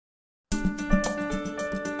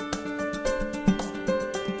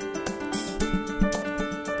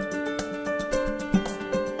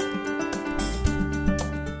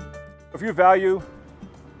If you value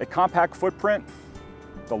a compact footprint,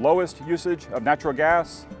 the lowest usage of natural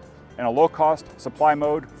gas, and a low-cost supply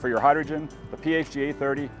mode for your hydrogen, the PHG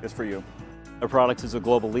 830 is for you. Air Products is a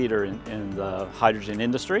global leader in the hydrogen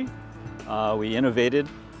industry. We innovated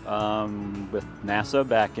with NASA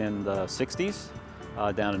back in the 60s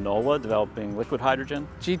down in NOLA developing liquid hydrogen.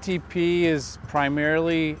 GTP is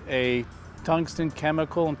primarily a tungsten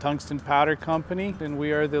chemical and tungsten powder company, and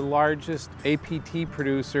we are the largest APT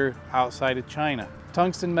producer outside of China.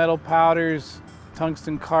 Tungsten metal powders,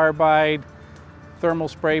 tungsten carbide, thermal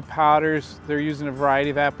spray powders, they're used in a variety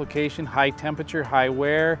of applications, high temperature, high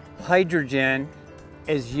wear. Hydrogen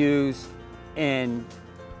is used in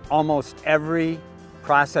almost every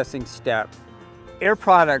processing step. Air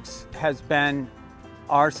Products has been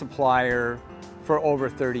our supplier for over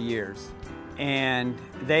 30 years, and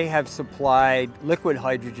they have supplied liquid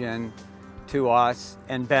hydrogen to us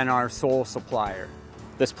and been our sole supplier.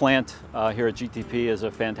 This plant here at GTP is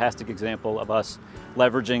a fantastic example of us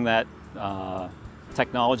leveraging that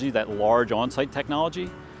technology, that large on-site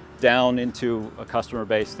technology, down into a customer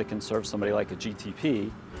base that can serve somebody like a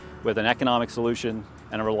GTP with an economic solution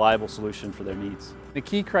and a reliable solution for their needs. The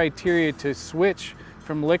key criteria to switch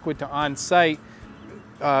from liquid to on-site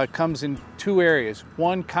comes in two areas.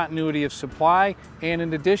 One, continuity of supply, and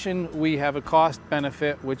in addition, we have a cost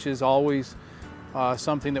benefit, which is always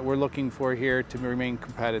something that we're looking for here to remain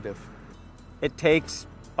competitive. It takes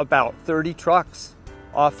about 30 trucks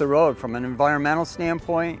off the road from an environmental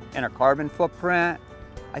standpoint and a carbon footprint.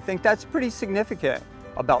 I think that's pretty significant.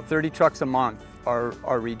 About 30 trucks a month are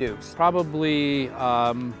reduced. Probably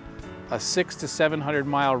a 600 to 700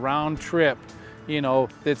 mile round trip,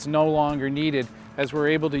 that's no longer needed, as we're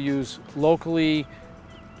able to use locally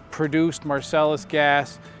produced Marcellus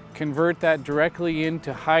gas, convert that directly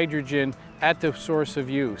into hydrogen at the source of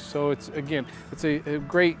use. So it's a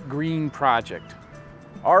great green project.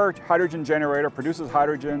 Our hydrogen generator produces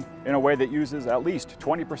hydrogen in a way that uses at least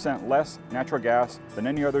 20% less natural gas than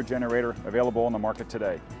any other generator available on the market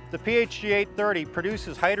today. The PHG 830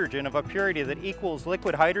 produces hydrogen of a purity that equals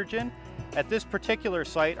liquid hydrogen. At this particular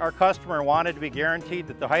site, our customer wanted to be guaranteed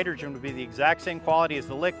that the hydrogen would be the exact same quality as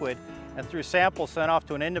the liquid, and through samples sent off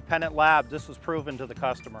to an independent lab, this was proven to the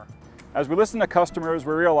customer. As we listen to customers,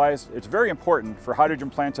 we realize it's very important for hydrogen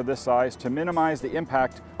plants of this size to minimize the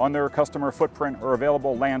impact on their customer footprint or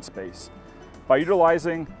available land space. By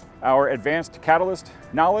utilizing our advanced catalyst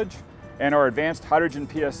knowledge and our advanced hydrogen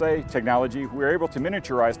PSA technology, we're able to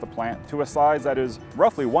miniaturize the plant to a size that is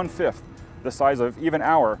roughly 1/5 the size of even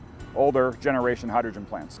our older generation hydrogen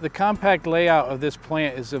plants. The compact layout of this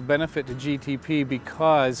plant is of benefit to GTP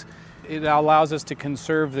because it allows us to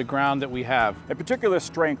conserve the ground that we have. A particular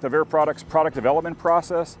strength of Air Products' product development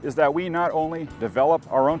process is that we not only develop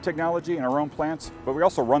our own technology in our own plants, but we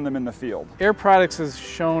also run them in the field. Air Products has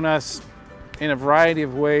shown us in a variety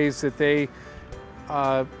of ways that they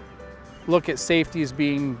look at safety as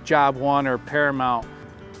being job one or paramount.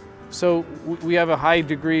 So we have a high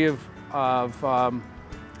degree of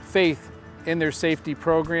faith in their safety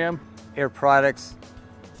program. Air Products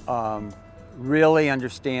really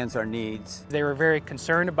understands our needs. They were very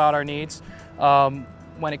concerned about our needs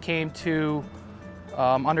when it came to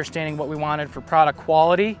understanding what we wanted for product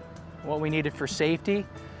quality, what we needed for safety,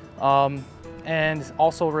 and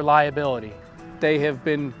also reliability. They have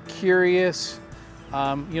been curious.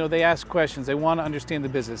 They ask questions. They want to understand the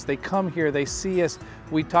business. They come here, they see us,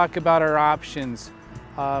 we talk about our options.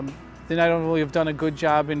 They not only have done a good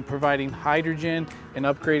job in providing hydrogen and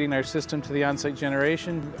upgrading our system to the on-site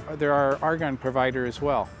generation, they're our argon provider as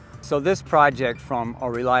well. So this project, from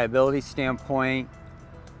a reliability standpoint,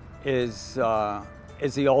 is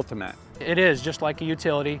the ultimate. It is just like a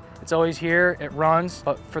utility. It's always here, it runs,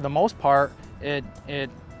 but for the most part, it's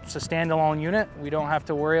a standalone unit. We don't have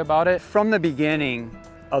to worry about it. From the beginning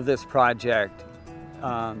of this project,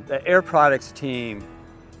 the Air Products team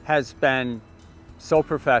has been so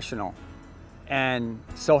professional and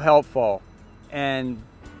so helpful and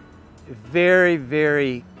very,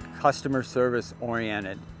 very customer service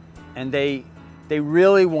oriented. And they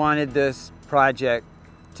really wanted this project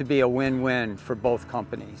to be a win-win for both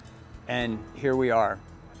companies. And here we are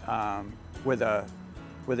with a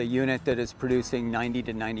unit that is producing 90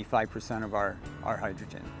 to 95% of our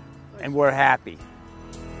hydrogen. And we're happy.